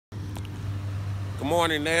Good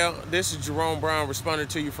morning, Nael. This is Jerome Brown responding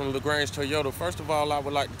to you from LaGrange Toyota. First of all, I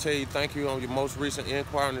would like to tell you thank you on your most recent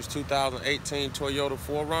inquiry on this 2018 Toyota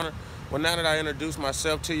 4Runner. Well, now that I introduced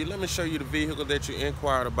myself to you, let me show you the vehicle that you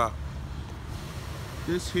inquired about.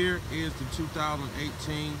 This here is the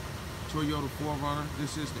 2018 Toyota 4Runner.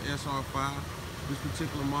 This is the SR5. This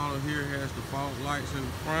particular model here has the fog lights in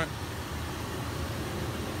the front.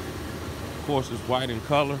 Of course, it's white in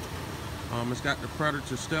color. It's got the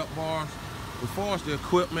Predator step bars. As far as the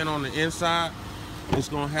equipment on the inside, it's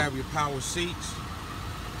going to have your power seats,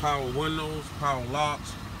 power windows, power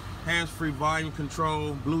locks, hands-free volume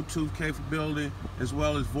control, Bluetooth capability, as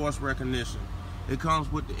well as voice recognition. It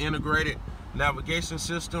comes with the integrated navigation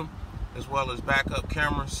system, as well as backup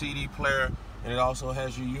camera, CD player, and it also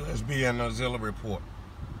has your USB and auxiliary port.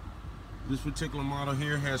 This particular model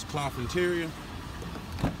here has cloth interior.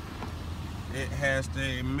 It has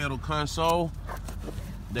the middle console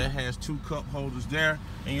that has two cup holders there,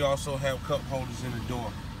 and you also have cup holders in the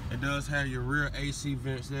door. It does have your rear AC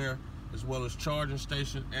vents there, as well as charging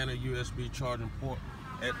station and a USB charging port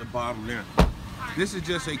at the bottom there. This is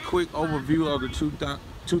just a quick overview of the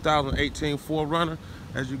 2018 4Runner.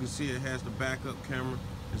 As you can see, it has the backup camera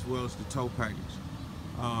as well as the tow package.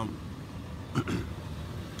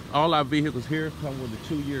 All our vehicles here come with a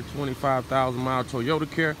 2-year, 25,000-mile Toyota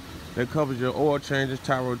Care that covers your oil changes,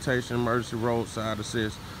 tire rotation, emergency roadside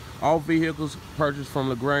assist. All vehicles purchased from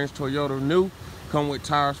LaGrange Toyota new come with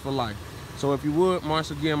tires for life. So if you would,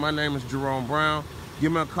 once again, my name is Jerome Brown.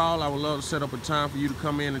 Give me a call. I would love to set up a time for you to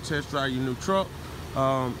come in and test drive your new truck.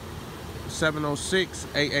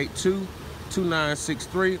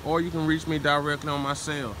 706-882-2963, or you can reach me directly on my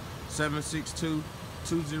cell,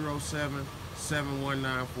 762-207-7194.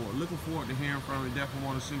 Looking forward to hearing from you. Definitely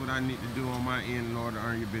want to see what I need to do on my end in order to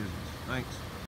earn your business. Thanks.